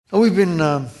We've been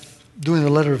doing the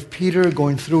letter of Peter,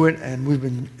 going through it, and we've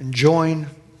been enjoying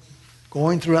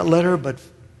going through that letter, but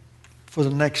for the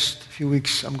next few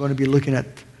weeks, I'm going to be looking at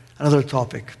another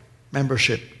topic,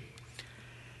 membership.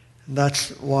 And that's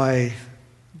why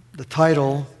the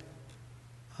title,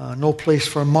 No Place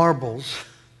for Marbles,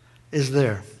 is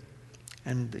there.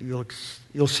 And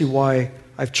you'll see why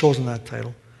I've chosen that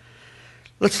title.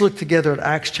 Let's look together at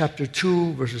Acts chapter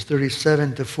 2, verses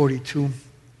 37 to 42.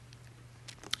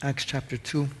 Acts chapter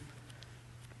 2.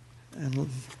 And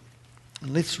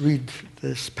let's read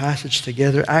this passage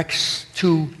together. Acts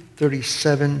 2,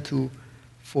 37 to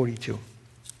 42.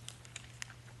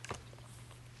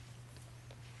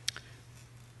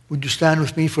 Would you stand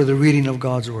with me for the reading of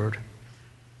God's word?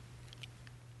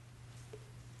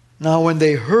 Now when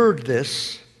they heard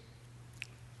this,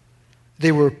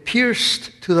 they were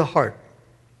pierced to the heart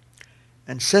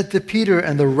and said to Peter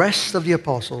and the rest of the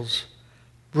apostles,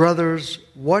 "Brothers,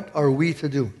 what are we to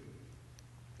do?"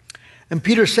 And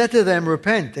Peter said to them,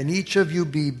 "Repent, and each of you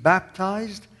be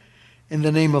baptized in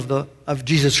the name of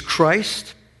Jesus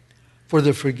Christ for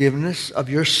the forgiveness of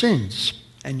your sins,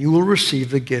 and you will receive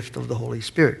the gift of the Holy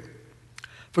Spirit.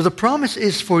 For the promise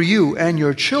is for you and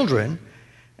your children,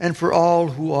 and for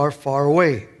all who are far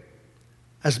away,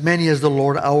 as many as the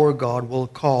Lord our God will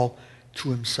call to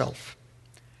himself."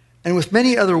 And with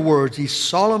many other words he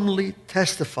solemnly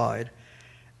testified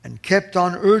and kept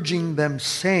on urging them,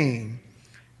 saying,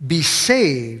 "Be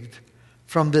saved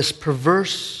from this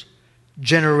perverse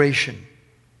generation."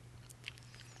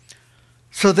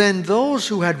 So then those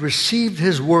who had received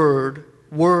his word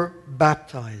were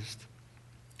baptized.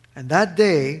 And that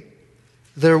day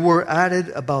there were added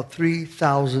about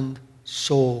 3,000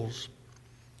 souls.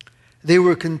 They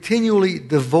were continually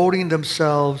devoting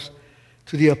themselves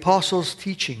to the apostles'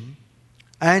 teaching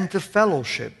and to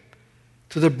fellowship,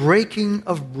 to the breaking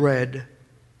of bread,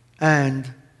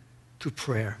 and to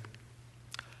prayer.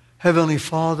 Heavenly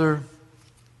Father,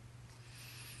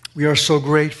 we are so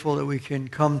grateful that we can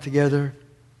come together.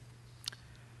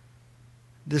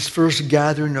 This first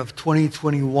gathering of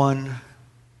 2021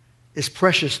 is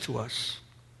precious to us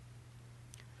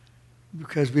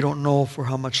because we don't know for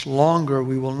how much longer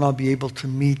we will not be able to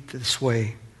meet this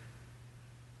way.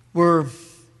 We're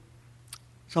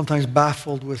sometimes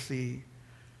baffled with the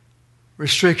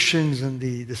restrictions and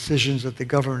the decisions that the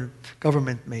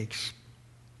government makes.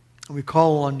 And we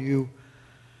call on you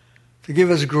to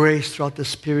give us grace throughout the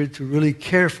Spirit to really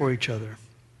care for each other,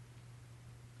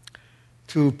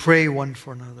 to pray one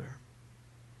for another,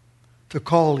 to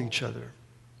call each other,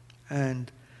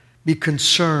 and be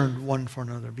concerned one for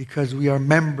another, because we are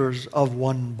members of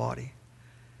one body.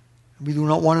 We do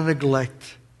not want to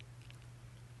neglect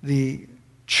the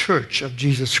church of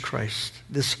Jesus Christ,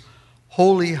 this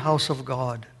holy house of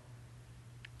God,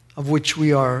 of which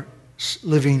we are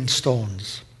living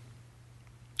stones.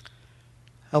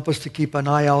 Help us to keep an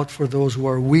eye out for those who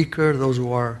are weaker, those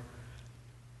who are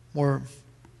more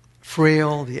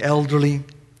frail, the elderly,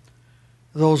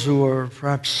 those who are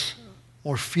perhaps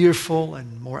more fearful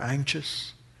and more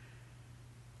anxious.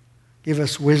 Give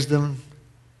us wisdom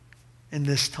in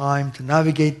this time to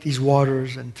navigate these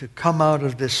waters and to come out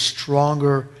of this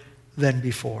stronger than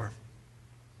before.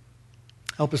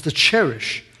 Help us to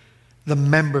cherish the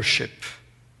membership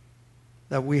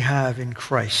that we have in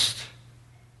Christ,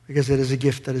 because it is a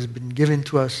gift that has been given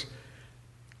to us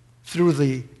through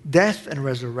the death and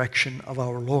resurrection of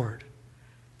our Lord.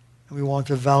 And we want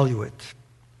to value it.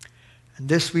 And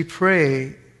this we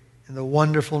pray in the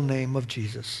wonderful name of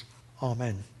Jesus.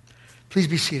 Amen. Please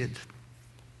be seated.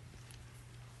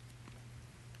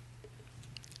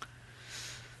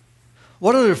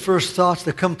 What are the first thoughts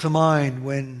that come to mind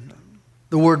when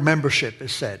the word membership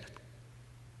is said?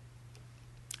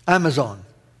 Amazon,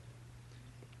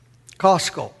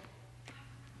 Costco,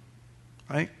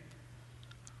 right?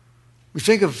 We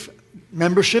think of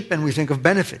membership and we think of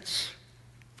benefits.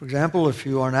 For example, if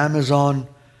you are an Amazon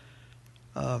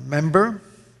member,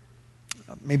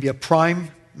 maybe a Prime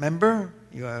member,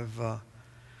 you have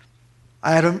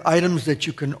items that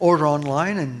you can order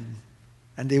online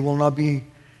and they will not be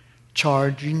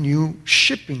charging you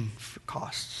shipping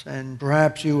costs. And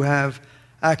perhaps you have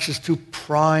access to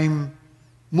Prime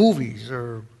movies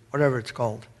or whatever it's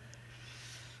called.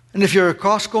 And if you're a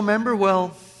Costco member,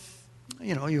 well,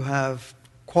 you have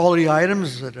quality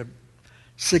items at a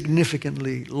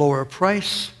significantly lower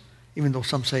price, even though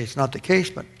some say it's not the case,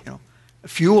 but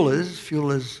fuel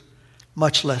is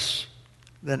much less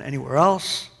than anywhere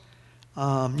else.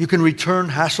 You can return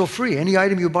hassle-free any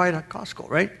item you buy at Costco,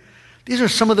 right? These are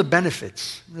some of the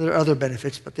benefits. There are other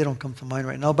benefits, but they don't come to mind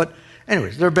right now. But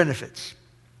anyways, there are benefits.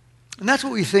 And that's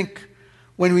what we think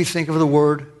when we think of the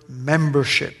word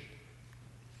membership.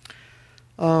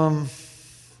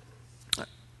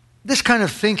 This kind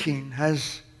of thinking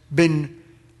has been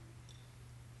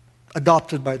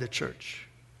adopted by the church.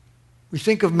 We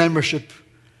think of membership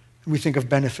and we think of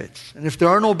benefits. And if there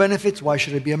are no benefits, why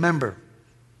should I be a member?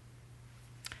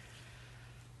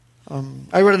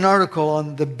 I read an article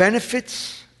on the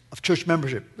benefits of church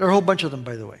membership. There are a whole bunch of them,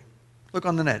 by the way. Look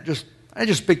on the net. I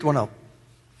just picked one out.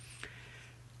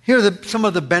 Here are some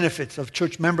of the benefits of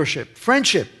church membership.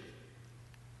 Friendship.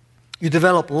 You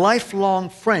develop lifelong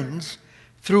friends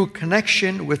through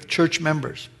connection with church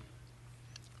members.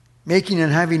 Making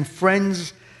and having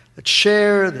friends that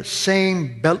share the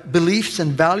same beliefs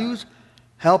and values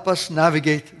help us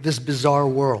navigate this bizarre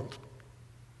world.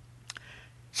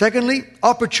 Secondly,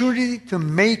 opportunity to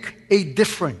make a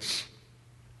difference.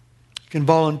 You can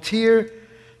volunteer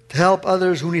to help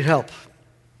others who need help.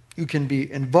 You can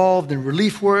be involved in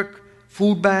relief work,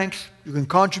 food banks. You can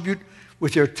contribute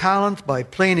with your talent by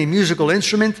playing a musical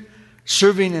instrument,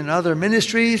 serving in other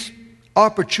ministries.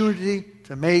 Opportunity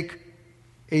to make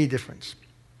a difference.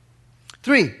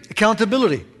 3,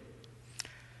 accountability.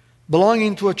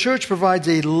 Belonging to a church provides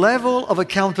a level of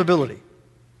accountability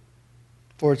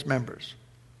for its members.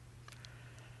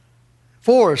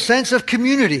 4, sense of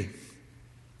community.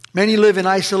 Many live in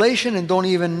isolation and don't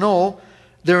even know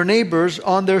their neighbors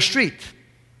on their street.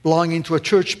 Belonging to a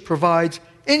church provides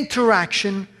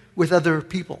interaction with other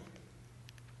people.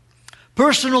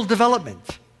 Personal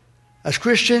development. As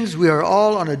Christians, we are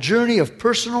all on a journey of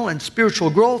personal and spiritual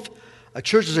growth. A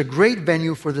church is a great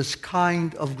venue for this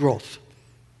kind of growth.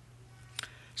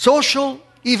 Social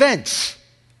events.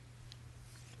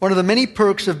 One of the many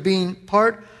perks of being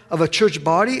part of a church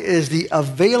body is the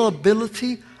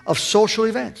availability of social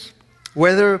events.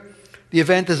 Whether the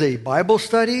event is a Bible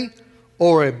study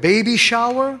or a baby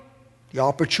shower, the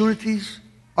opportunities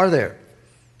are there.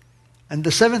 And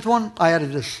the 7th one, I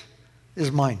added this, is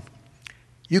mine.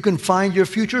 You can find your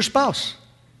future spouse.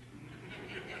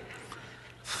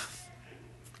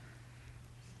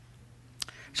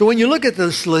 So when you look at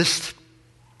this list,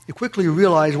 you quickly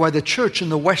realize why the church in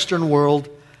the Western world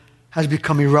has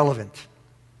become irrelevant.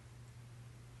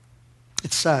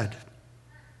 It's sad.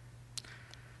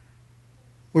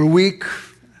 We're weak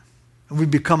and we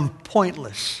become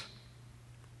pointless.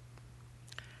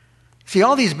 See,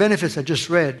 all these benefits I just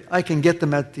read, I can get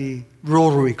them at the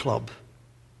Rotary Club.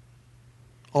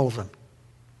 All of them.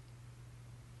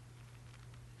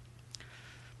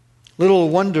 Little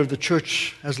wonder the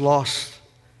church has lost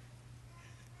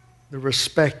the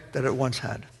respect that it once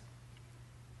had.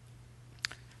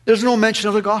 There's no mention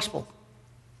of the gospel.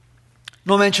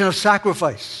 No mention of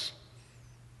sacrifice.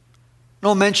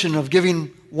 No mention of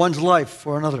giving one's life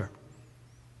for another.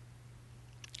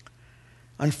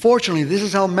 Unfortunately, this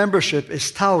is how membership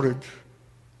is touted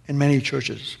in many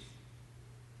churches.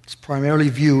 It's primarily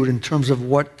viewed in terms of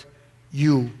what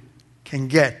you can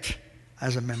get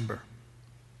as a member.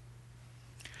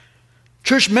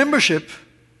 Church membership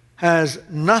has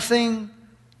nothing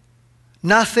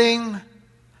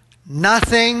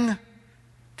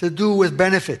to do with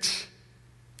benefits.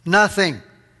 Nothing.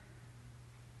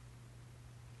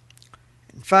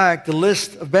 In fact, the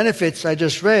list of benefits I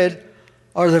just read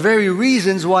are the very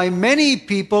reasons why many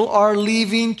people are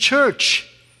leaving church.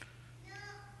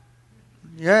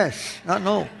 Yes, not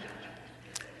no.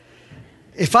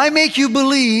 If I make you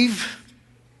believe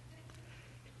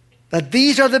that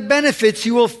these are the benefits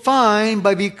you will find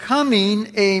by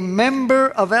becoming a member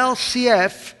of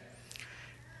LCF,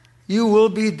 you will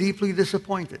be deeply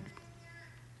disappointed.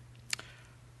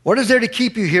 What is there to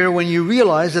keep you here when you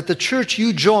realize that the church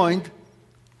you joined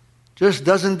just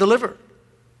doesn't deliver?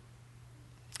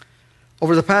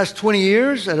 Over the past 20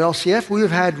 years at LCF, we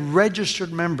have had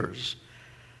registered members.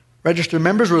 Registered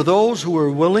members were those who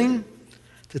were willing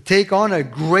to take on a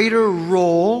greater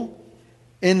role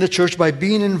in the church by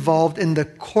being involved in the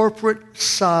corporate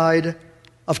side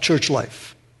of church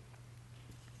life.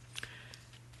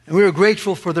 And we are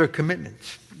grateful for their commitment.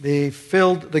 They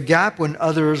filled the gap when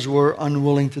others were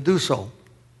unwilling to do so.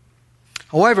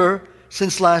 However,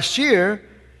 since last year,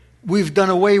 we've done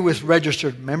away with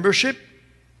registered membership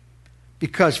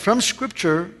because from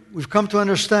Scripture, we've come to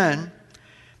understand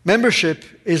membership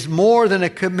is more than a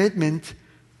commitment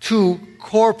to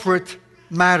corporate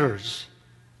matters,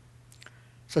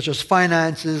 such as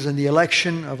finances and the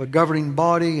election of a governing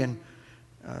body and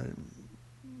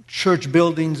church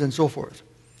buildings and so forth.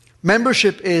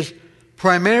 Membership is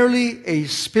primarily a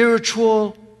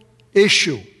spiritual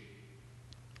issue.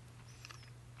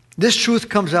 This truth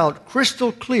comes out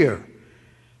crystal clear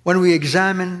when we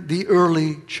examine the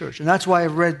early church. And that's why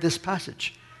I've read this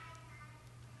passage.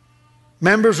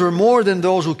 Members were more than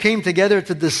those who came together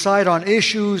to decide on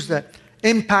issues that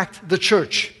impact the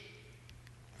church.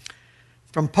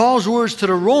 From Paul's words to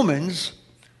the Romans,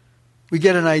 we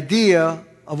get an idea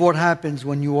of what happens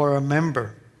when you are a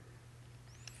member.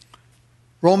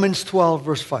 Romans 12,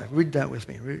 verse 5. Read that with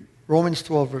me. Romans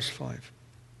 12, verse 5.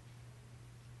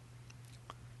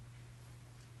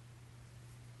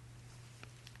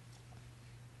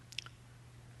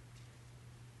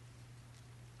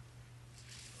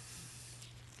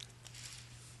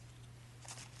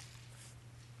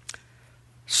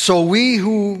 So we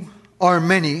who are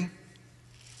many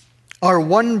are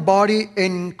one body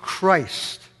in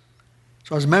Christ.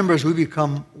 So as members, we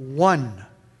become one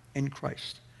in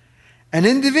Christ. And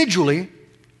individually,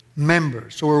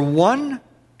 members. So we're one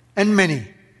and many.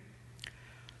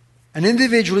 And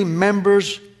individually,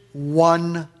 members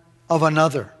one of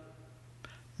another.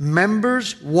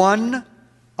 Members one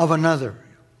of another.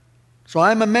 So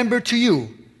I'm a member to you,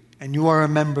 and you are a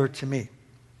member to me.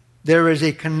 There is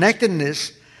a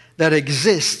connectedness that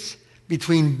exists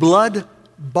between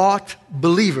blood-bought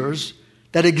believers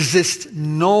that exists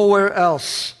nowhere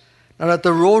else. Not at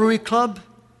the Rotary Club,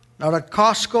 not at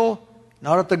Costco,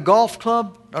 not at the golf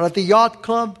club, not at the yacht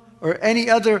club, or any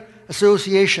other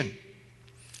association.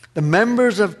 The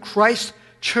members of Christ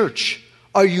Church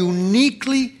are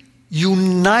uniquely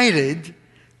united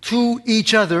to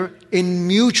each other in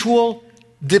mutual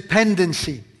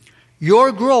dependency.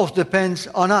 Your growth depends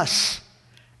on us,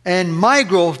 and my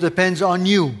growth depends on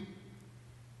you.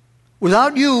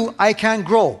 Without you, I can't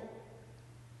grow.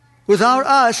 Without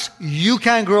us, you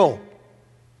can't grow.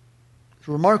 It's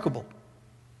remarkable.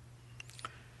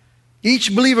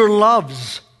 Each believer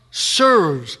loves,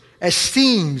 serves,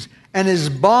 esteems, and is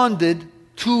bonded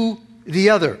to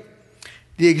the other.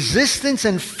 The existence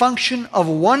and function of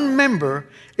one member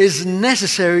is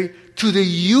necessary to the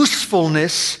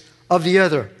usefulness of the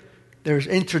other. There's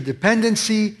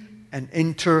interdependency and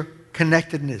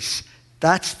interconnectedness.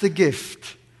 That's the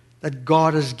gift that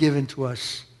God has given to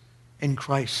us in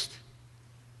Christ.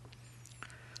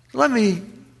 So let me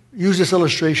use this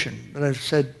illustration that I've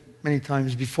said many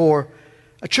times before.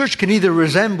 A church can either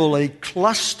resemble a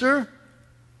cluster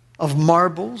of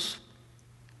marbles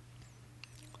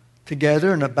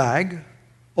together in a bag,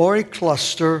 or a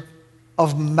cluster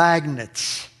of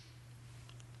magnets.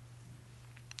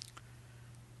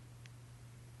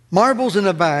 Marbles in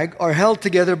a bag are held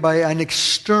together by an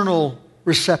external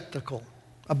receptacle,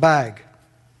 a bag,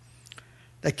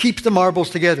 that keeps the marbles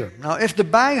together. Now, if the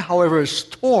bag, however, is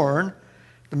torn,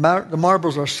 the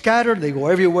marbles are scattered, they go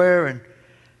everywhere,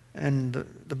 and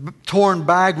the torn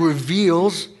bag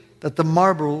reveals that the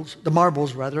marbles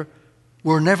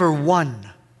were never one.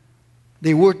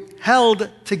 They were held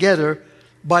together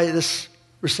by this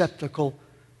receptacle,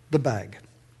 the bag.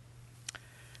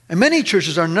 And many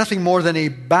churches are nothing more than a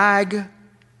bag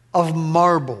of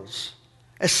marbles,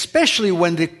 especially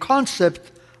when the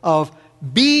concept of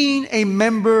being a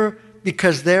member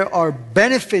because there are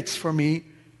benefits for me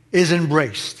is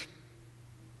embraced.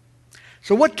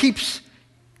 So what keeps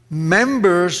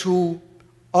members who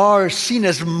are seen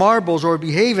as marbles or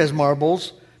behave as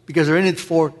marbles because they're in it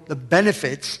for the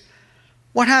benefits,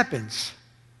 what happens?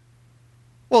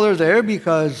 Well, they're there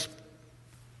because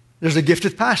there's a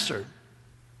gifted pastor,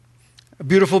 a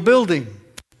beautiful building,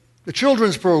 the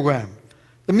children's program,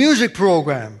 the music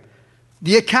program,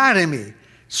 the academy,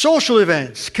 social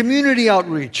events, community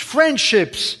outreach,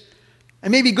 friendships,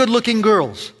 and maybe good-looking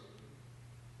girls.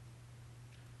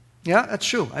 Yeah, that's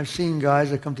true. I've seen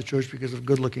guys that come to church because of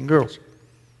good-looking girls.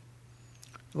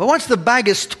 But once the bag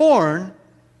is torn,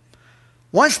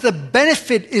 once the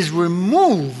benefit is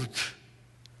removed,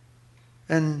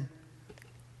 and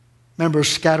members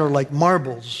scatter like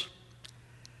marbles,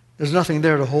 there's nothing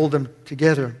there to hold them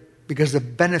together because the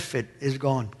benefit is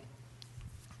gone.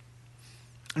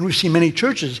 And we've seen many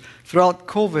churches throughout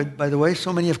COVID, by the way,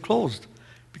 so many have closed.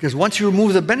 Because once you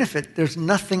remove the benefit, there's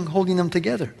nothing holding them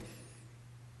together.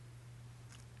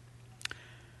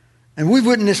 And we've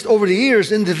witnessed over the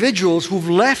years individuals who've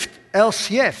left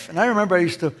LCF. And I remember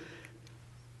it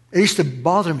used to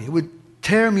bother me. It would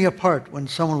tear me apart when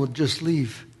someone would just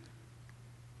leave.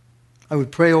 I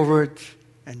would pray over it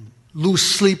and lose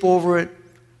sleep over it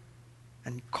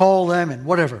and call them and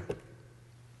whatever.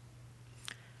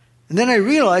 And then I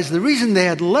realized the reason they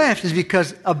had left is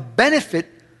because a benefit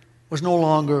was no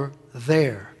longer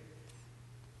there.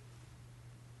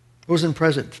 It wasn't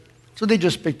present. So they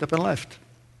just picked up and left.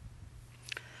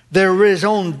 Their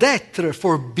raison d'etre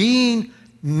for being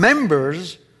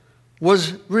members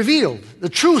was revealed. The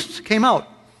truth came out.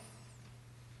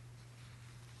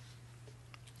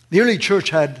 The early church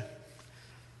had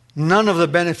none of the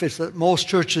benefits that most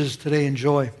churches today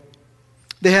enjoy.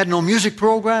 They had no music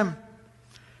program,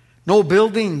 no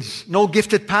buildings, no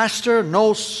gifted pastor,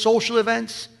 no social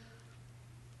events.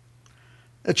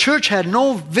 The church had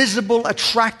no visible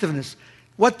attractiveness.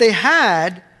 What they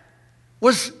had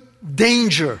was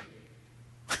danger.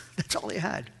 That's all they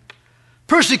had.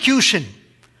 Persecution,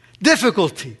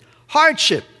 difficulty,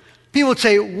 hardship. People would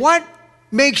say, what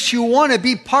makes you want to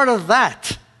be part of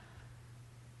that?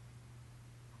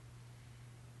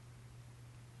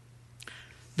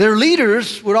 Their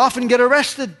leaders would often get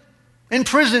arrested,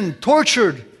 imprisoned,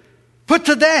 tortured, put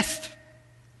to death.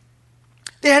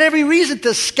 They had every reason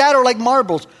to scatter like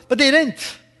marbles, but they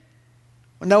didn't.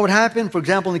 When that would happen, for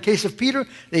example, in the case of Peter,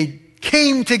 they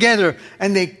came together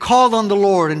and they called on the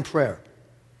Lord in prayer.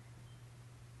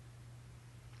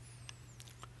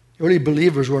 The early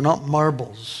believers were not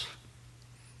marbles.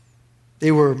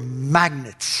 They were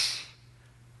magnets.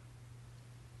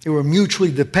 They were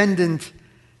mutually dependent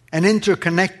and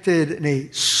interconnected in a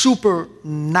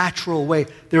supernatural way.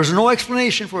 There's no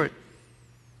explanation for it.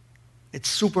 It's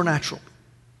supernatural.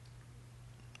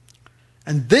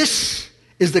 And this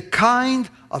is the kind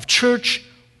of church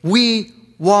we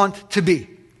want to be.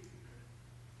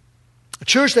 A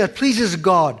church that pleases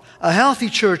God. A healthy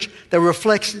church that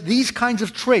reflects these kinds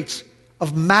of traits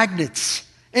of magnets,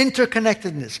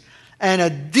 interconnectedness, and a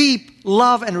deep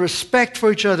love and respect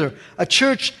for each other. A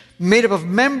church made up of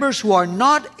members who are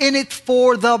not in it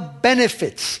for the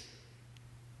benefits,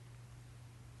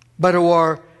 but who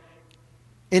are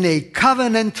in a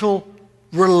covenantal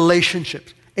relationship.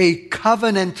 A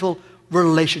covenantal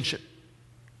relationship.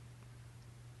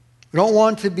 We don't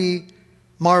want to be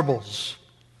marbles.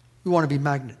 We want to be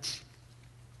magnets.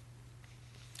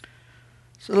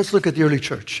 So let's look at the early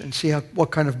church and see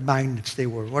what kind of magnets they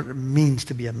were, what it means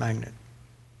to be a magnet.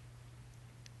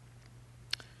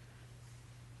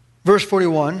 Verse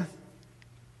 41,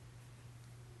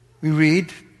 we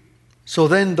read, "So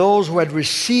then those who had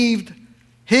received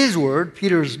his word,"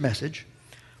 Peter's message,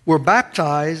 "were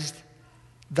baptized.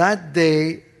 That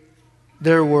day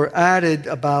there were added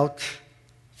about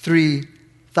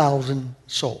 3,000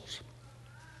 souls."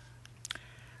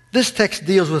 This text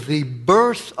deals with the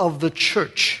birth of the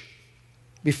church.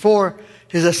 Before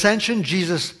his ascension,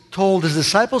 Jesus told his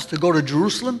disciples to go to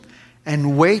Jerusalem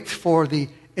and wait for the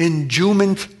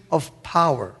endowment of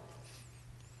power.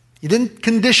 He didn't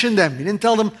condition them. He didn't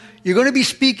tell them, you're going to be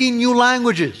speaking new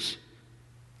languages.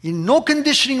 No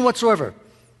conditioning whatsoever,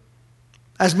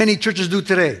 as many churches do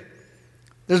today.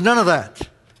 There's none of that.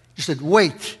 He said,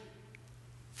 wait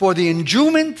for the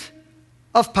endowment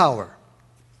of power.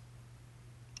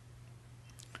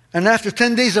 And after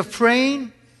 10 days of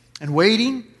praying and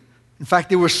waiting, in fact,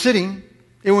 they were sitting.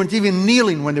 They weren't even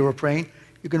kneeling when they were praying.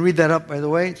 You can read that up, by the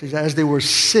way. It says, as they were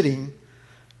sitting,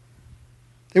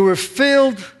 they were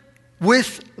filled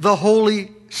with the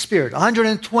Holy Spirit.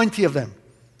 120 of them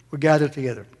were gathered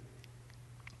together.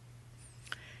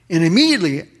 And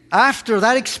immediately after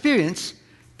that experience,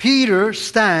 Peter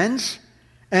stands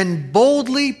and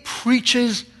boldly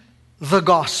preaches the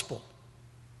gospel.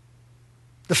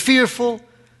 The fearful,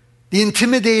 the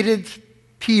intimidated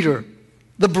Peter,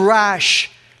 the brash,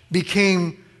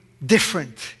 became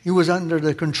different. He was under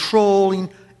the controlling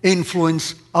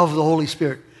influence of the Holy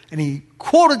Spirit. And he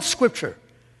quoted Scripture.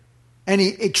 And he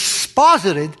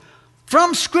exposited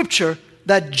from Scripture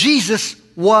that Jesus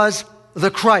was the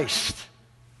Christ.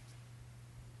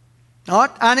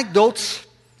 Not anecdotes,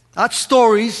 not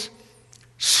stories,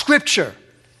 Scripture.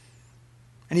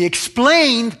 And he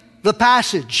explained the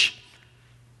passage.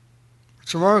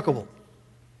 It's remarkable.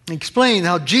 He explained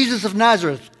how Jesus of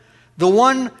Nazareth, the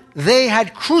one they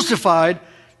had crucified,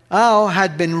 now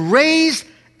had been raised,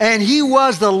 and he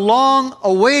was the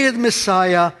long-awaited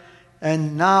Messiah,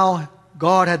 and now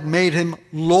God had made him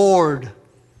Lord.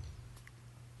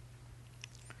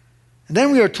 And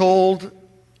then we are told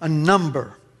a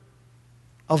number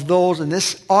of those in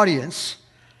this audience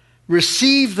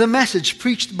received the message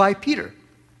preached by Peter.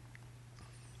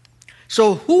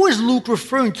 So who is Luke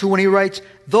referring to when he writes,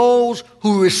 those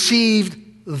who received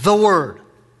the word?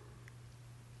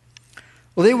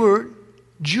 Well, they were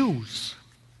Jews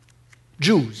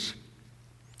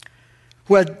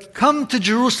who had come to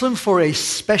Jerusalem for a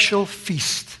special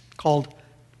feast called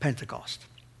Pentecost.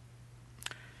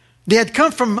 They had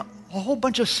come from a whole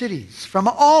bunch of cities, from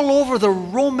all over the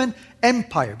Roman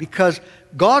Empire, because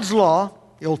God's law,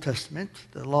 the Old Testament,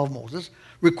 the law of Moses,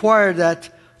 required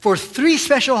that for 3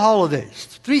 special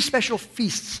holidays, 3 special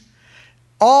feasts,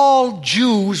 all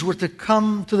Jews were to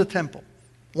come to the temple,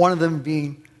 one of them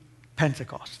being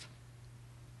Pentecost.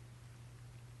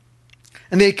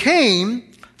 And they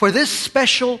came for this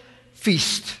special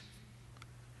feast.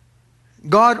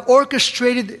 God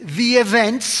orchestrated the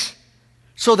events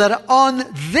so that on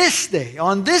this day,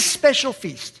 on this special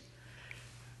feast,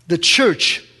 the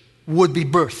church would be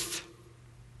birthed.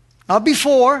 Not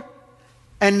before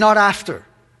and not after.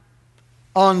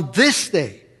 On this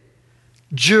day,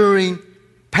 during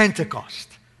Pentecost.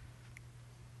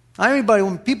 Everybody,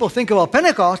 when people think about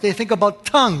Pentecost, they think about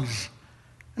tongues.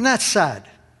 And that's sad.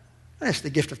 Yes, the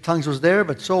gift of tongues was there,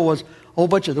 but so was a whole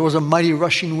bunch of, there was a mighty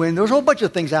rushing wind. There was a whole bunch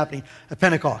of things happening at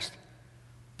Pentecost.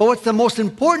 But what's the most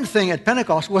important thing at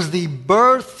Pentecost was the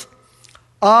birth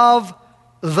of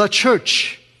the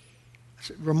church. It's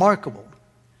remarkable.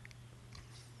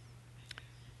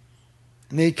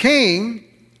 And they came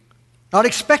not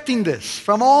expecting this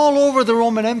from all over the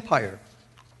Roman Empire.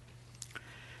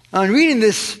 Now, in reading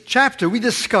this chapter, we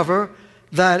discover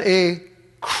that a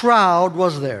crowd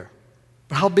was there.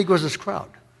 But how big was this crowd?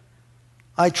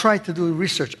 I tried to do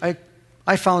research. I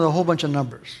found a whole bunch of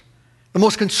numbers. The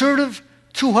most conservative,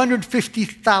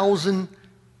 250,000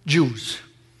 Jews.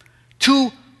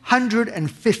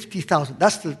 250,000.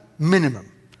 That's the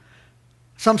minimum.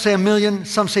 Some say 1 million,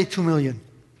 some say 2 million.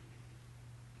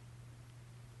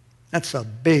 That's a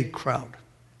big crowd.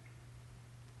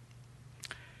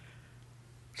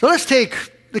 So let's take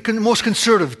the most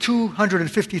conservative,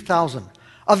 250,000.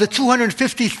 Of the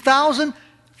 250,000,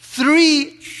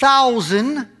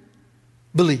 3,000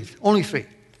 believed. Only 3.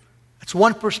 That's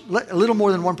 1%, a little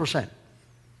more than 1%.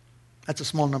 That's a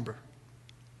small number.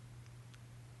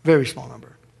 Very small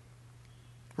number.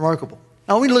 Remarkable.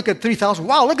 Now we look at 3,000.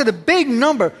 Wow, look at the big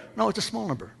number. No, it's a small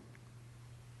number.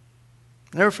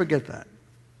 Never forget that.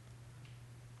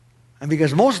 And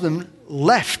because most of them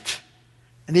left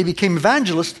and they became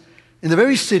evangelists in the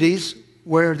very cities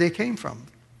where they came from.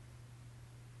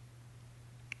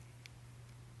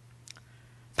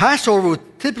 Passover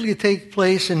would typically take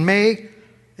place in May,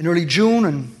 in early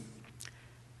June,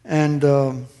 and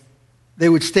they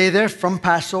would stay there from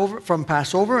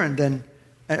Passover, and then,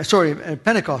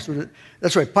 Pentecost.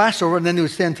 That's right, Passover, and then they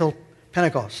would stay until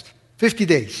Pentecost, 50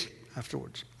 days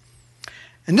afterwards.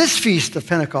 And this feast of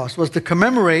Pentecost was to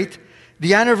commemorate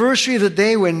the anniversary of the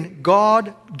day when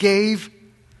God gave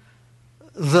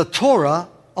the Torah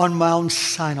on Mount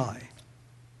Sinai.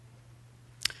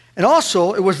 And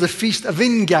also, it was the Feast of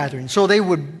Ingathering. So they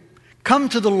would come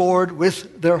to the Lord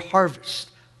with their harvest,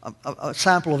 a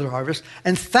sample of their harvest,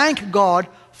 and thank God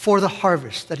for the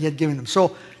harvest that He had given them.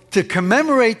 So to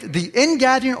commemorate the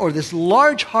ingathering, or this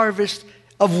large harvest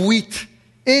of wheat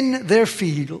in their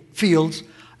fields,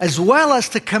 as well as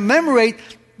to commemorate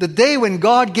the day when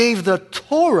God gave the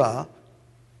Torah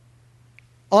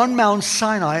on Mount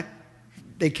Sinai,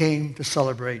 they came to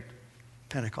celebrate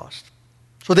Pentecost.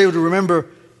 So they would remember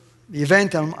the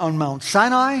event on Mount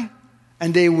Sinai,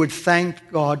 and they would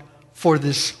thank God for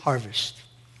this harvest.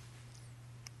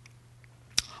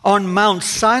 On Mount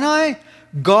Sinai,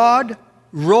 God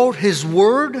wrote His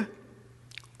word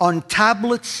on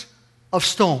tablets of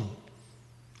stone.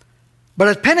 But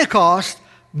at Pentecost,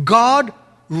 God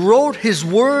wrote His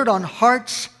word on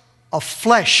hearts of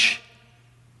flesh.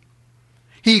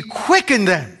 He quickened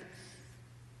them.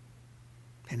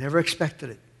 They never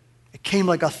expected it. It came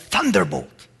like a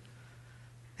thunderbolt.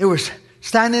 They were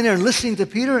standing there and listening to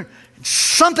Peter, and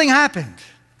something happened.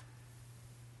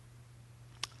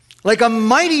 Like a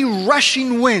mighty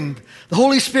rushing wind, the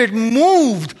Holy Spirit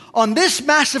moved on this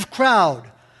massive crowd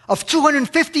of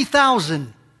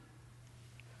 250,000.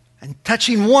 And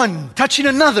touching one, touching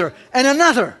another, and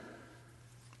another.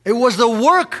 It was the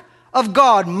work of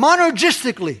God,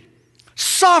 monergistically,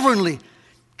 sovereignly,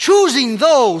 choosing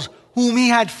those whom He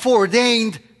had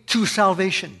foreordained to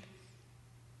salvation.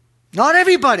 Not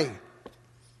everybody.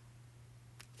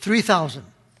 3,000. In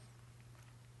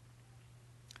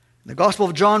the Gospel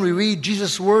of John, we read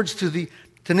Jesus' words to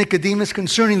Nicodemus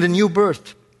concerning the new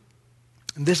birth.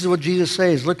 And this is what Jesus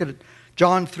says. Look at it.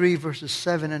 John 3, verses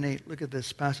 7 and 8. Look at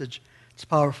this passage. It's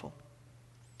powerful.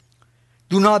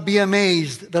 Do not be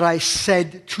amazed that I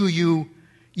said to you,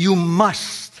 you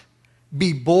must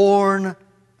be born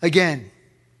again.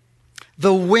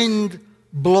 The wind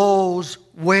blows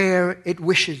where it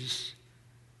wishes,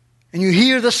 and you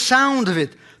hear the sound of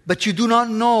it, but you do not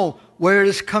know where it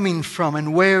is coming from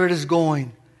and where it is going.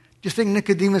 Do you think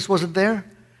Nicodemus wasn't there?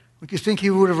 Would you think he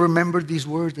would have remembered these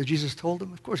words that Jesus told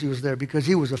him? Of course he was there, because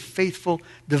he was a faithful,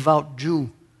 devout Jew.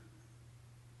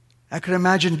 I could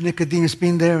imagine Nicodemus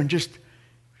being there and just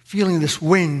feeling this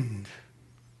wind.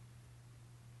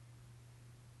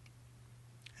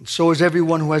 And so is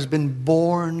everyone who has been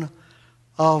born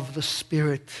of the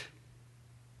Spirit.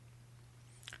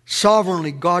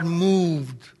 Sovereignly, God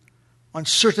moved on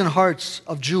certain hearts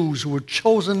of Jews who were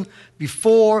chosen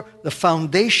before the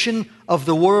foundation of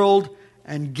the world,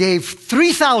 and gave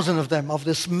 3,000 of them, of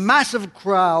this massive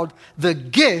crowd, the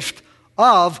gift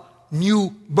of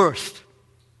new birth.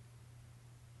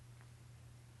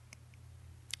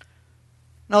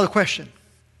 Now the question,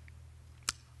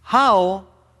 how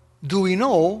do we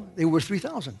know they were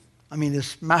 3,000? I mean,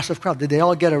 this massive crowd, did they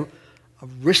all get a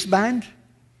wristband?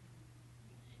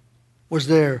 Was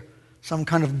there some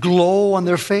kind of glow on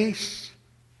their face?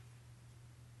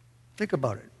 Think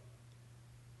about it.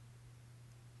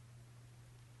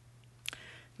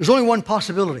 There's only one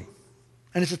possibility,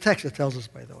 and it's a text that tells us,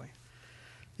 by the way.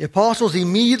 The apostles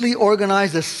immediately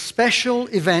organized a special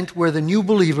event where the new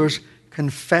believers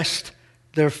confessed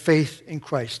their faith in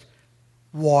Christ.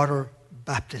 Water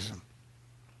baptism.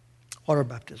 Water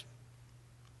baptism.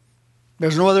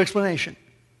 There's no other explanation.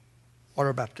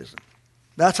 Water baptism.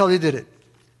 That's how they did it.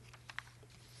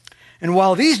 And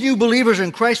while these new believers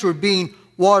in Christ were being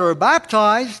water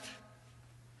baptized,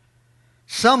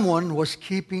 someone was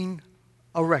keeping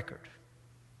a record.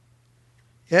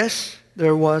 Yes,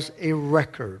 there was a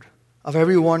record of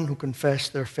everyone who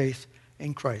confessed their faith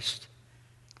in Christ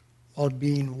while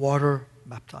being water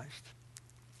baptized.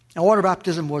 Now, water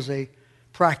baptism was a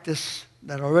practice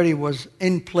that already was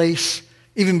in place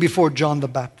even before John the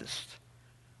Baptist.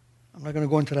 I'm not going to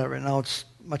go into that right now. It's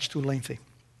much too lengthy.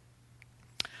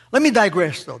 Let me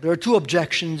digress, though. There are two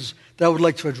objections that I would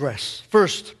like to address.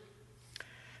 First,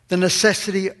 the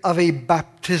necessity of a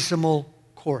baptismal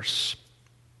course.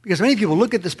 Because many people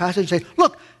look at this passage and say,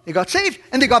 look, they got saved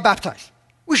and they got baptized.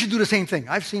 We should do the same thing.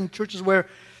 I've seen churches where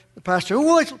the pastor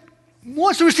wants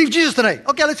to receive Jesus tonight.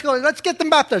 Okay, let's go. Let's get them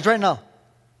baptized right now.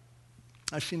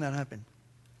 I've seen that happen.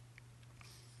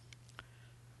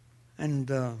 And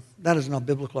that is not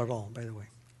biblical at all, by the way.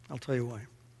 I'll tell you why.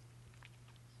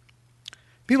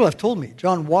 People have told me,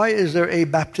 John, why is there a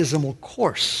baptismal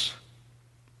course?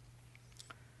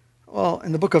 Well,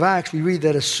 in the book of Acts, we read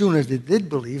that as soon as they did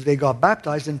believe, they got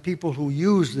baptized, and people who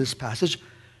use this passage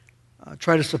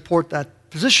try to support that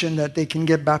position that they can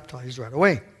get baptized right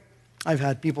away. I've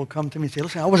had people come to me and say,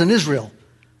 listen, I was in Israel.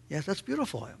 Yes, that's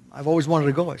beautiful. I've always wanted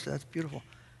to go. I said, that's beautiful.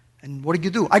 And what did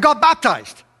you do? I got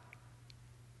baptized.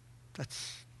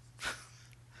 That's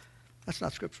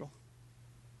not scriptural.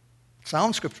 It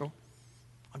sounds scriptural.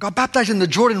 I got baptized in the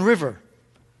Jordan River.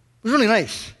 It was really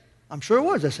nice. I'm sure it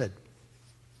was, I said.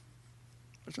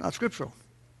 It's not scriptural.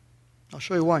 I'll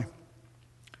show you why.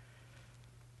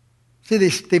 See,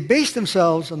 they base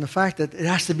themselves on the fact that it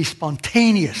has to be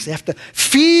spontaneous. They have to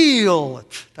feel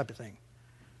it, type of thing.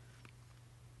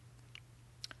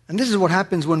 And this is what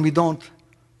happens when we don't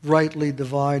rightly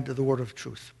divide the word of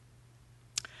truth.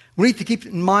 We need to keep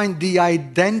in mind the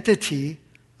identity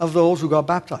of those who got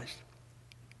baptized.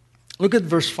 Look at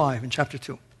verse 5 in chapter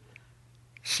 2.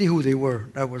 See who they were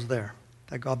that was there,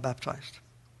 that got baptized.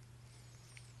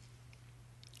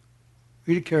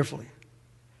 Read it carefully.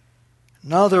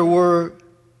 Now there were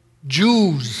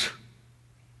Jews.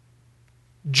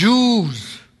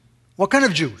 Jews. What kind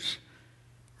of Jews?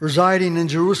 Residing in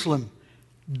Jerusalem.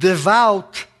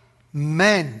 Devout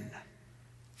men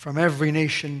from every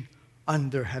nation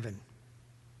under heaven.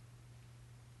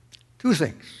 Two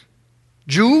things.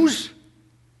 Jews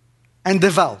and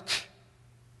devout.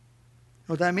 You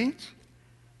know what that means?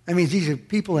 That means these are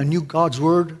people that knew God's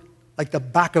word like the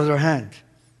back of their hand.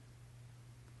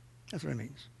 That's what it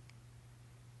means.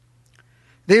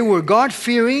 They were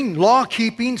God-fearing,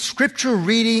 law-keeping,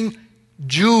 scripture-reading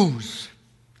Jews.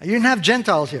 Now, you didn't have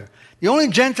Gentiles here. The only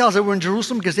Gentiles that were in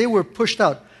Jerusalem, because they were pushed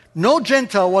out. No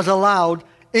Gentile was allowed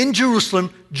in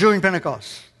Jerusalem during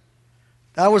Pentecost.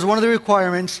 That was one of the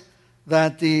requirements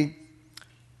that the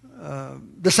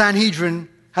Sanhedrin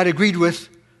had agreed with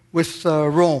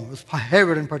Rome, with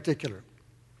Herod in particular.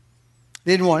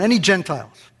 They didn't want any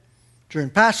Gentiles during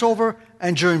Passover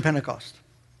and during Pentecost.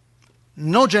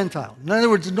 No Gentile. In other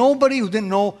words, nobody who didn't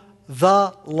know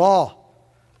the law.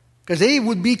 Because they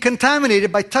would be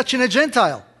contaminated by touching a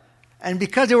Gentile. And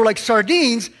because they were like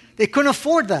sardines, they couldn't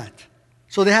afford that.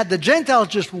 So they had the Gentiles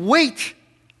just wait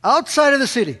outside of the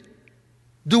city.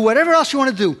 Do whatever else you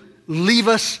want to do. Leave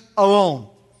us alone.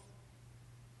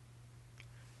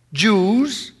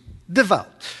 Jews,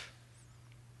 devout.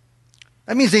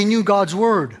 That means they knew God's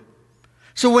word.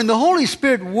 So when the Holy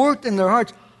Spirit worked in their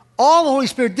hearts, all the Holy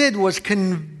Spirit did was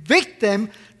convict them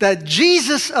that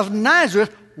Jesus of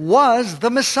Nazareth was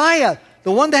the Messiah,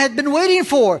 the one they had been waiting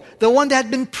for, the one they had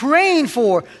been praying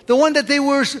for, the one that they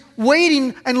were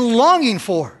waiting and longing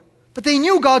for. But they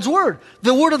knew God's word.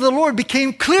 The word of the Lord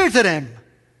became clear to them.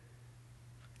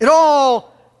 It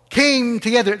all came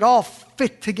together. It all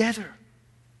fit together.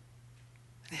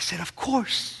 They said, of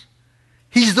course.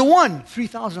 He's the one.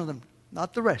 3,000 of them,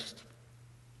 not the rest.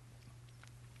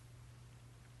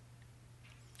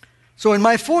 So in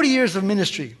my 40 years of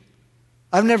ministry,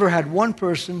 I've never had one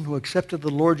person who accepted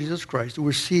the Lord Jesus Christ, who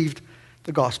received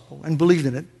the gospel and believed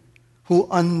in it, who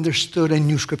understood and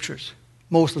knew scriptures.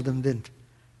 Most of them didn't.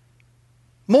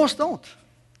 Most don't.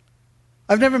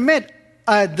 I've never met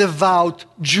a devout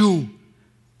Jew.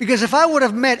 Because if I would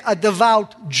have met a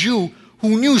devout Jew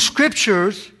who knew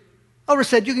scriptures, I would have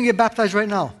said, you can get baptized right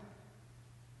now.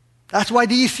 That's why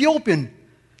the Ethiopian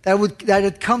that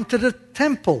had come to the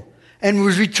temple and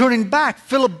was returning back,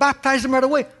 Philip baptized him right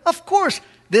away. Of course,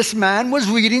 this man was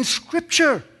reading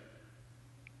scripture.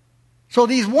 So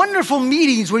these wonderful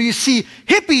meetings where you see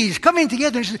hippies coming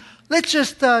together and say, let's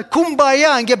just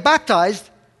kumbaya and get baptized,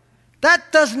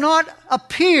 that does not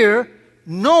appear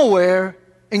nowhere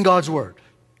in God's Word.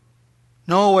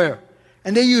 Nowhere.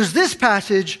 And they use this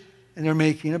passage and they're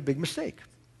making a big mistake.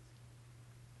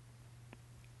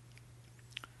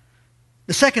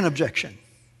 The second objection,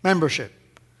 membership.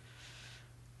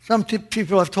 Some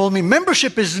people have told me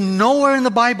membership is nowhere in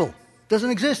the Bible. It doesn't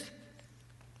exist.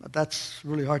 But that's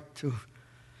really hard to...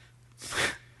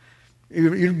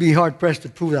 You'd be hard-pressed to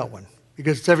prove that one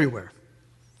because it's everywhere.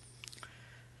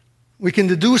 We can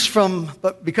deduce from,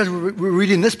 but because we're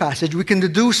reading this passage, we can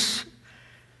deduce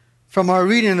from our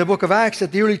reading in the book of Acts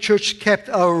that the early church kept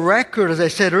a record, as I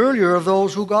said earlier, of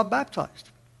those who got baptized.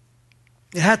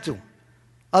 It had to.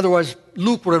 Otherwise,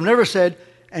 Luke would have never said,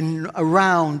 and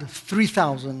around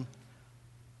 3,000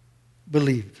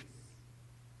 believed.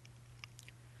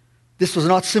 This was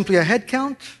not simply a head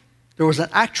count. There was an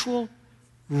actual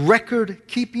record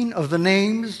keeping of the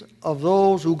names of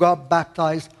those who got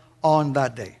baptized on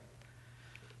that day.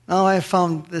 Now, I have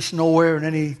found this nowhere in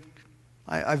any...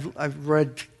 I've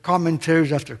read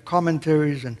commentaries after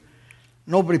commentaries, and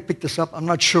nobody picked this up. I'm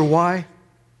not sure why.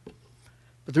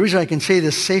 But the reason I can say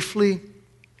this safely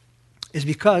is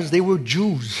because they were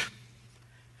Jews.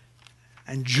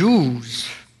 And Jews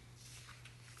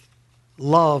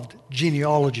loved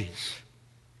genealogies.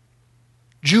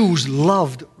 Jews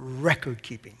loved record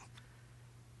keeping.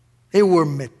 They were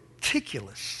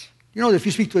meticulous. You know, if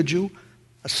you speak to a Jew,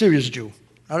 a serious Jew,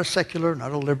 not a secular,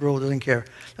 not a liberal, doesn't care,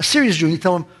 a serious Jew, you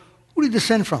tell him, who do you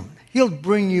descend from? He'll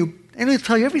bring you, and he'll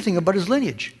tell you everything about his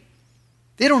lineage.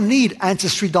 They don't need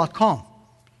Ancestry.com.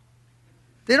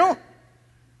 They don't.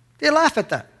 They laugh at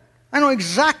that. I know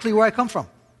exactly where I come from.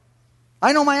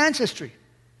 I know my ancestry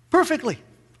perfectly.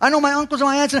 I know my uncles and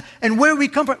my aunts and where we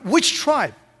come from, which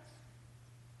tribe.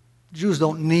 Jews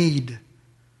don't need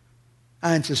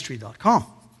Ancestry.com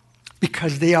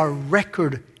because they are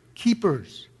record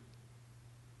keepers.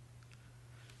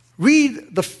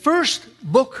 Read the first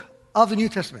book of the New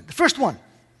Testament, the first one.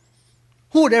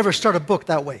 Who would ever start a book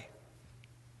that way?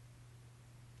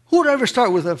 Who would ever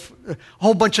start with a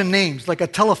whole bunch of names, like a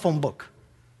telephone book?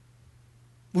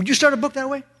 Would you start a book that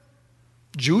way?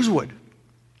 Jews would.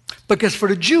 Because for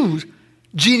the Jews,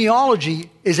 genealogy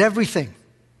is everything.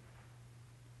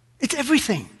 It's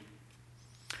everything.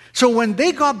 So when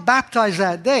they got baptized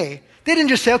that day, they didn't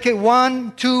just say, okay,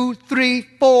 1, 2, 3,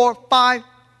 4, 5.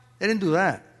 They didn't do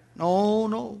that.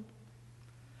 No.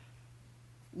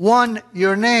 1,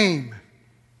 your name.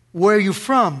 Where are you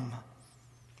from?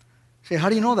 Say, how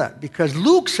do you know that? Because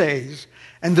Luke says,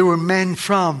 and there were men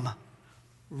from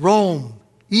Rome,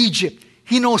 Egypt.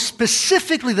 He knows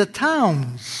specifically the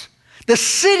towns, the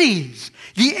cities,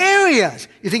 the areas.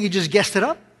 You think he just guessed it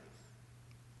up?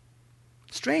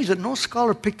 Strange that no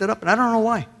scholar picked it up, and I don't know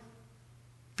why.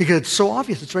 Because it's so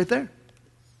obvious, it's right there.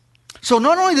 So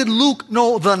not only did Luke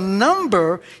know the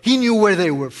number, he knew where they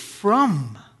were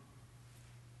from.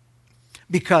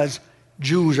 Because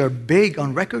Jews are big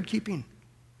on record keeping.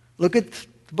 Look at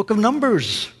the book of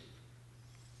Numbers.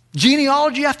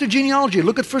 Genealogy after genealogy.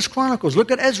 Look at 1 Chronicles. Look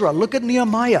at Ezra. Look at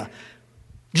Nehemiah.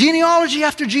 Genealogy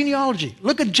after genealogy.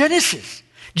 Look at Genesis.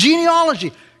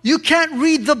 Genealogy. You can't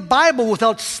read the Bible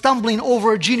without stumbling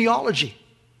over a genealogy.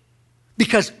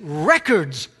 Because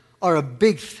records are a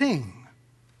big thing.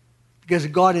 Because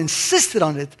God insisted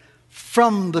on it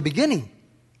from the beginning.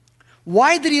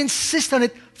 Why did he insist on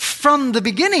it from the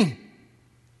beginning? It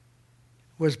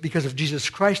was because of Jesus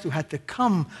Christ, who had to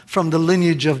come from the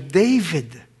lineage of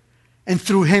David. And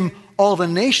through him, all the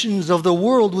nations of the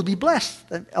world would be blessed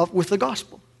with the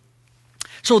gospel.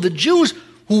 So the Jews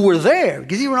who were there,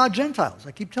 because they were not Gentiles,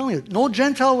 I keep telling you, no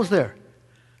Gentile was there,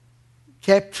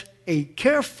 kept a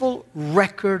careful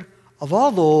record of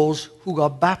all those who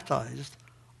got baptized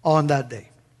on that day.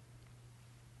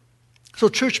 So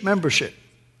church membership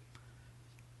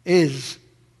is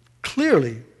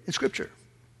clearly in Scripture.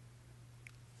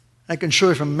 I can show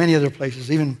you from many other places,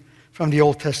 even from the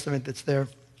Old Testament that's there.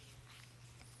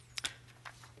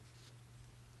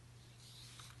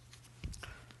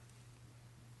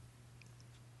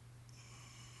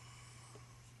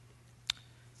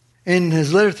 In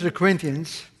his letter to the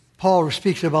Corinthians, Paul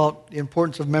speaks about the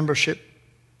importance of membership.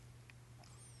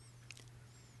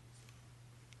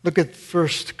 Look at 1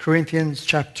 Corinthians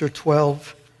chapter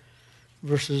 12,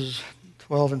 verses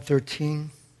 12 and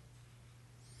 13.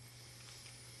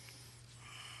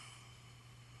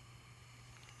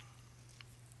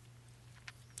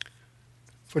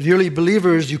 For the early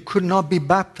believers, you could not be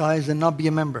baptized and not be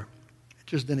a member. It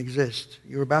just didn't exist.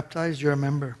 You were baptized, you're a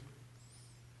member.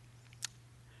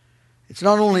 It's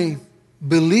not only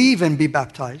believe and be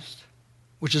baptized,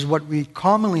 which is what we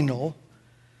commonly know,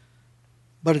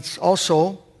 but it's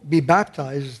also be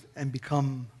baptized and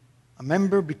become a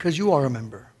member because you are a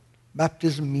member.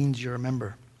 Baptism means you're a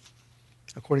member,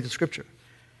 according to Scripture.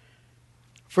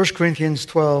 1 Corinthians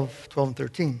 12 and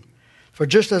 13. For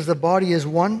just as the body is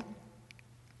one,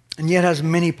 and yet has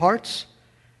many parts,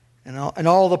 and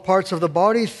all the parts of the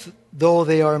body, though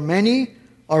they are many,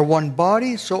 are one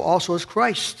body, so also is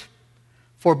Christ.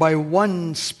 For by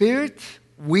one Spirit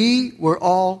we were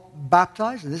all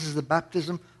baptized, and this is the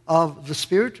baptism of the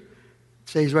Spirit. It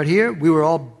says right here, we were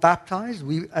all baptized.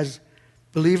 We as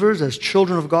believers, as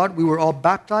children of God, we were all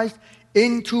baptized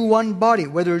into one body,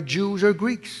 whether Jews or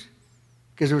Greeks.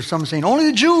 Because there were some saying, only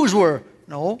the Jews were.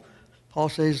 No, Paul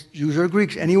says Jews or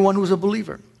Greeks, anyone who's a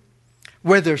believer.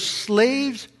 Whether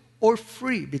slaves or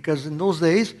free, because in those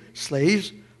days,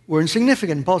 slaves were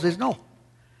insignificant. And Paul says, no.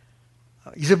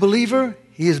 He's a believer,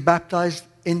 he is baptized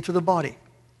into the body.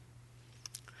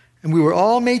 And we were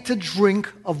all made to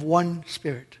drink of one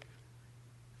Spirit.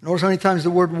 Notice how many times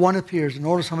the word one appears. And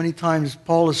notice how many times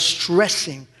Paul is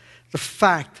stressing the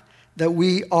fact that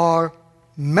we are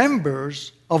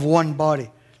members of one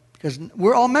body. Because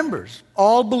we're all members.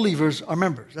 All believers are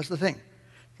members. That's the thing.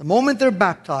 The moment they're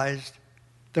baptized,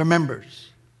 they're members.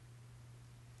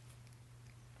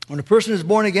 When a person is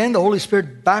born again, the Holy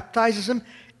Spirit baptizes him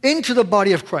into the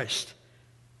body of Christ.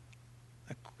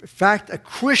 In fact, a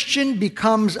Christian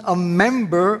becomes a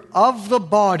member of the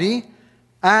body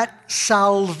at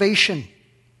salvation.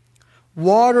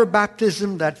 Water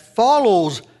baptism that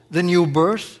follows the new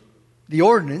birth, the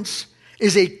ordinance,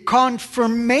 is a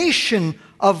confirmation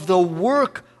of the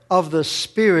work of the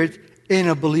Spirit in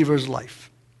a believer's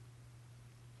life.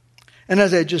 And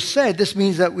as I just said, this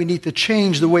means that we need to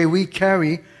change the way we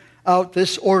carry out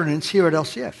this ordinance here at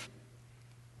LCF.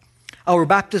 Our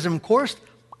baptism course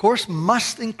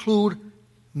must include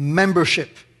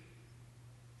membership.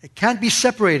 It can't be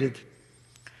separated.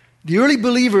 The early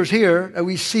believers here that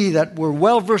we see that were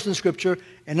well versed in Scripture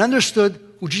and understood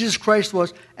who Jesus Christ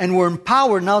was and were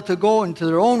empowered now to go into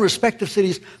their own respective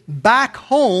cities back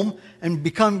home and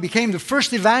became the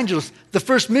first evangelists, the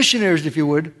first missionaries, if you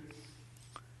would.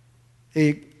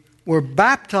 They were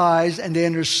baptized and they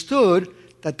understood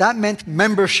that meant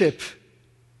membership.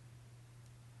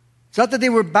 It's not that they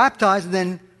were baptized and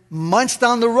then months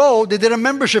down the road they did a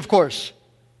membership course.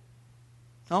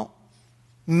 No.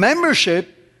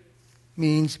 Membership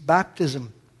means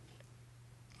baptism.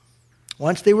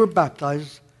 Once they were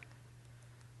baptized,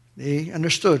 they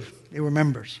understood. They were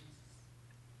members.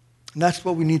 And that's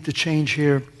what we need to change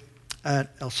here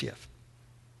at LCF.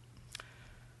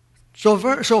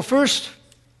 So first,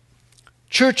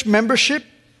 church membership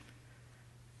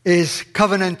is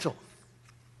covenantal.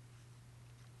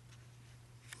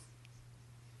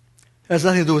 It has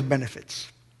nothing to do with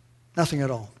benefits. Nothing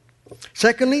at all.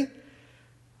 Secondly,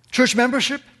 church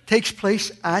membership takes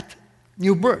place at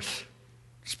new birth.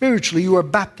 Spiritually, you are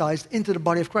baptized into the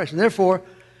body of Christ. And therefore,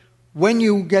 when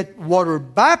you get water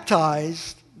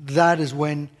baptized, that is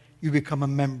when you become a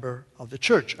member of the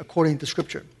church, according to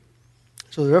Scripture.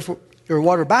 So therefore, your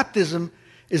water baptism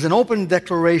is an open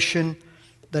declaration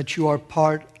that you are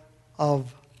part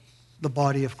of the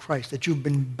body of Christ, that you've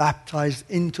been baptized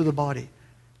into the body,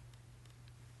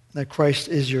 that Christ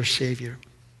is your Savior.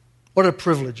 What a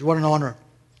privilege, what an honor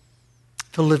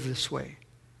to live this way,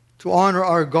 to honor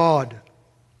our God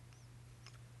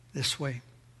this way.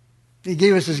 He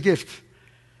gave us His gift.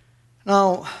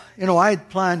 Now, I had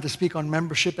planned to speak on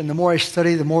membership, and the more I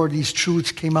studied, the more these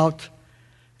truths came out,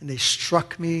 and they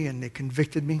struck me, and they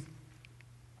convicted me.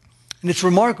 And it's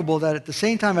remarkable that at the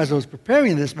same time as I was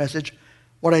preparing this message,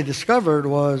 what I discovered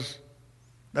was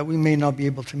that we may not be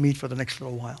able to meet for the next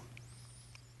little while.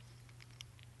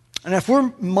 And if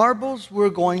we're marbles, we're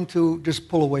going to just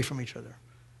pull away from each other.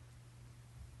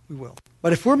 We will.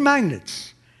 But if we're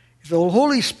magnets, if the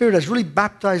Holy Spirit has really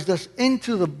baptized us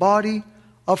into the body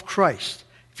of Christ,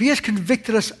 if he has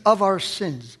convicted us of our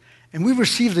sins, and we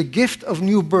receive the gift of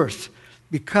new birth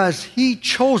because he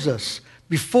chose us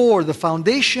before the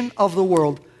foundation of the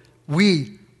world,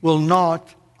 we will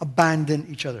not abandon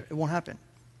each other. It won't happen.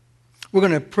 We're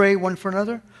going to pray one for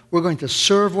another. We're going to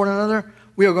serve one another.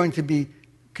 We are going to be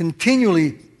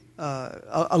continually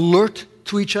alert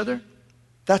to each other.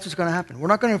 That's what's going to happen. We're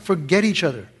not going to forget each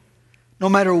other, no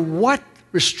matter what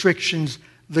restrictions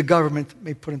the government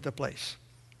may put into place.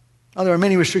 Now, there are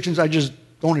many restrictions I just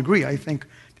don't agree. I think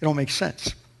they don't make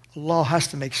sense. A law has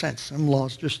to make sense. Some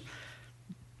laws just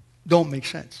don't make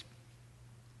sense.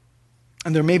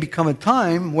 And there may become a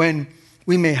time when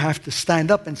we may have to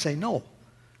stand up and say no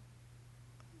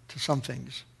to some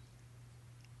things.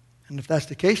 And if that's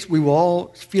the case, we will all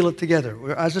feel it together.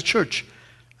 We're, as a church,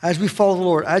 as we follow the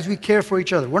Lord, as we care for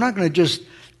each other, we're not going to just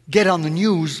get on the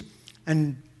news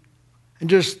and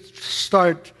just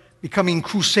start becoming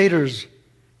crusaders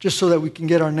just so that we can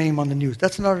get our name on the news.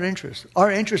 That's not our interest.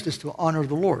 Our interest is to honor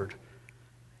the Lord.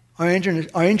 Our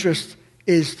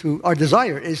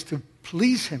desire is to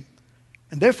please him.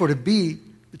 And therefore to be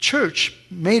the church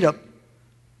made up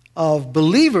of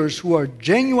believers who are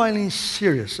genuinely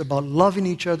serious about loving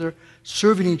each other,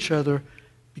 serving each other,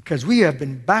 because we have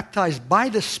been baptized by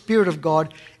the Spirit of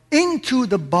God into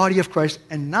the body of Christ,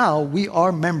 and now we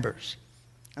are members.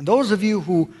 And those of you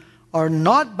who are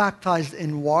not baptized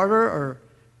in water or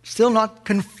still not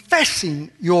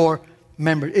confessing your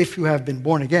member, if you have been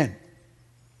born again.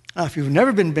 Now, if you've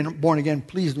never been born again,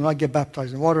 please do not get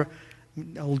baptized in water.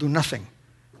 That will do nothing.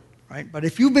 Right? But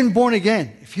if you've been born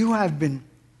again, if you have been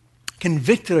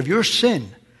convicted of your sin,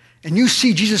 and you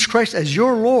see Jesus Christ as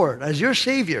your Lord, as your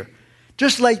Savior,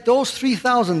 just like those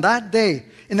 3,000 that day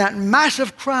in that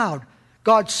massive crowd,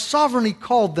 God sovereignly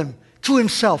called them to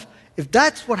himself. If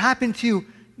that's what happened to you,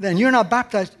 then you're not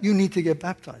baptized, you need to get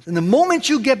baptized. And the moment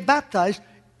you get baptized,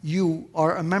 you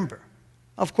are a member.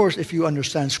 Of course, if you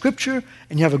understand Scripture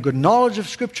and you have a good knowledge of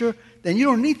Scripture, then you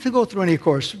don't need to go through any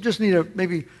course. You just need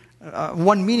maybe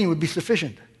one meeting would be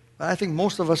sufficient. But I think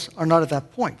most of us are not at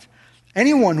that point.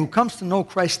 Anyone who comes to know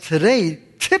Christ today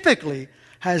typically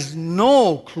has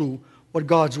no clue what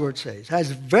God's Word says,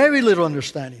 has very little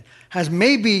understanding, has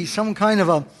maybe some kind of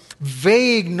a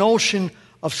vague notion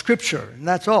of Scripture, and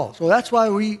that's all. So that's why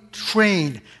we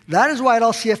train. That is why at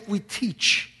LCF we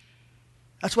teach.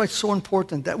 That's why it's so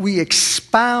important that we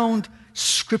expound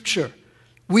Scripture.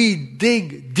 We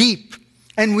dig deep,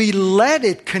 and we let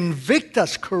it convict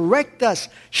us, correct us,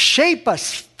 shape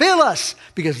us, fill us,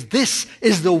 because this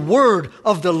is the Word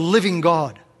of the living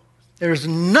God. There is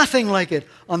nothing like it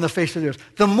on the face of the earth.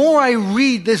 The more I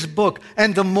read this book,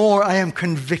 and the more I am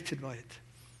convicted by it.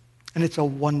 And it's a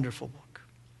wonderful book.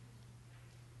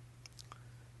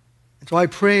 And so I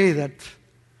pray that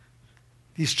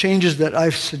these changes that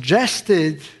I've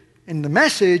suggested in the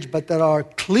message, but that are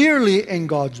clearly in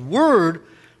God's Word,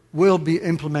 will be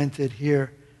implemented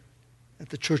here at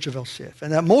the Church of LCF.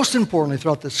 And that most importantly,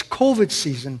 throughout this COVID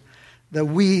season, that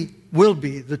we will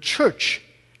be the church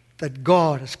that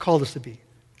God has called us to be.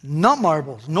 Not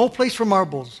marbles, no place for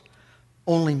marbles,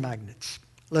 only magnets.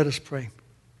 Let us pray.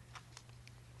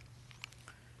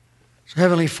 So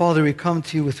Heavenly Father, we come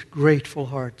to you with grateful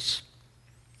hearts.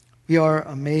 We are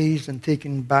amazed and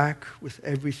taken back with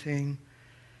everything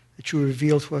that you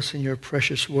reveal to us in your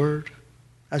precious word.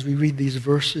 As we read these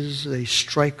verses, they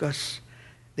strike us,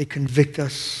 they convict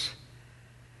us,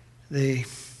 they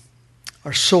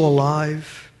are so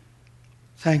alive.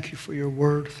 Thank you for your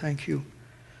word. Thank you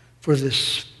for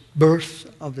this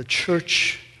birth of the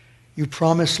church. You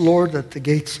promise, Lord, that the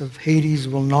gates of Hades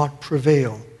will not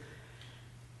prevail.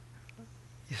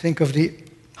 You think of the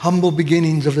humble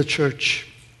beginnings of the church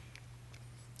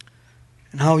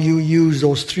and how you used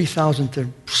those 3,000 to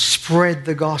spread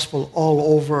the gospel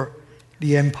all over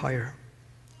the empire.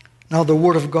 Now the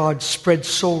word of God spread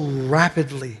so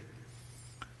rapidly.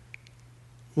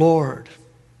 Lord,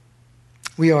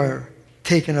 we are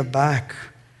taken aback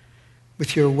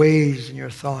with your ways and your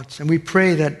thoughts. And we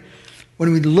pray that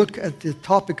when we look at the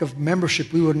topic of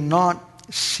membership, we would not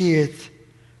see it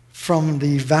from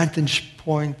the vantage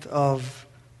point of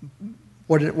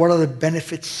what are the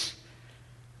benefits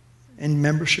in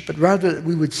membership, but rather that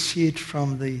we would see it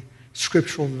from the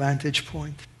scriptural vantage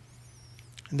point.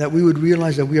 And that we would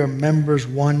realize that we are members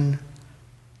one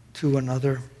to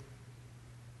another.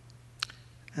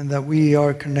 And that we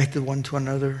are connected one to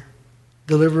another.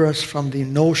 Deliver us from the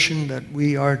notion that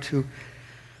we are to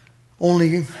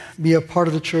only be a part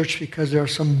of the church because there are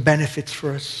some benefits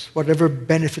for us. Whatever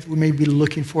benefit we may be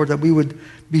looking for, that we would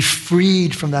be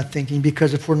freed from that thinking,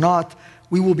 because if we're not,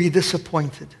 we will be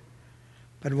disappointed.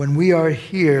 But when we are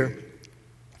here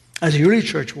as the early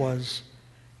church was,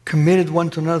 committed one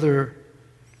to another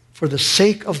for the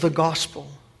sake of the gospel.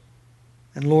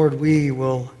 And Lord, we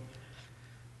will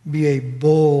be a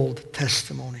bold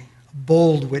testimony, a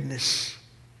bold witness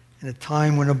in a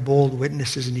time when a bold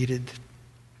witness is needed.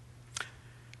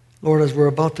 Lord, as we're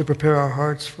about to prepare our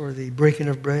hearts for the breaking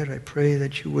of bread, I pray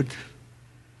that you would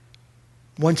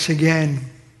once again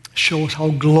show us how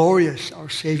glorious our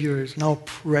Savior is and how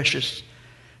precious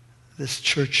this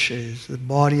church is, the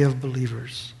body of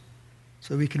believers,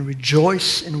 so we can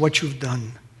rejoice in what you've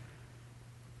done.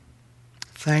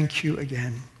 Thank you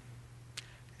again.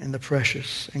 In the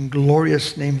precious and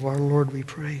glorious name of our Lord we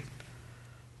pray.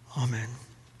 Amen.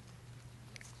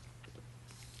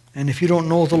 And if you don't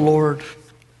know the Lord,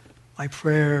 my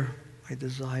prayer, my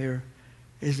desire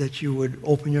is that you would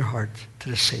open your heart to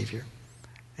the Savior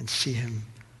and see him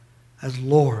as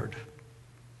Lord,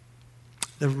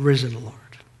 the risen Lord.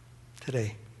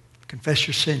 Today, confess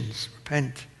your sins,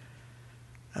 repent.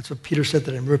 That's what Peter said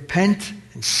to them. Repent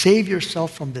and save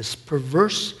yourself from this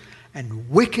perverse and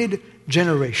wicked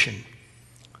generation.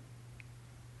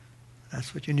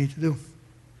 That's what you need to do.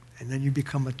 And then you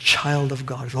become a child of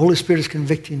God. If the Holy Spirit is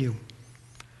convicting you,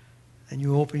 then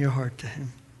you open your heart to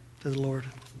him, to the Lord.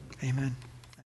 Amen.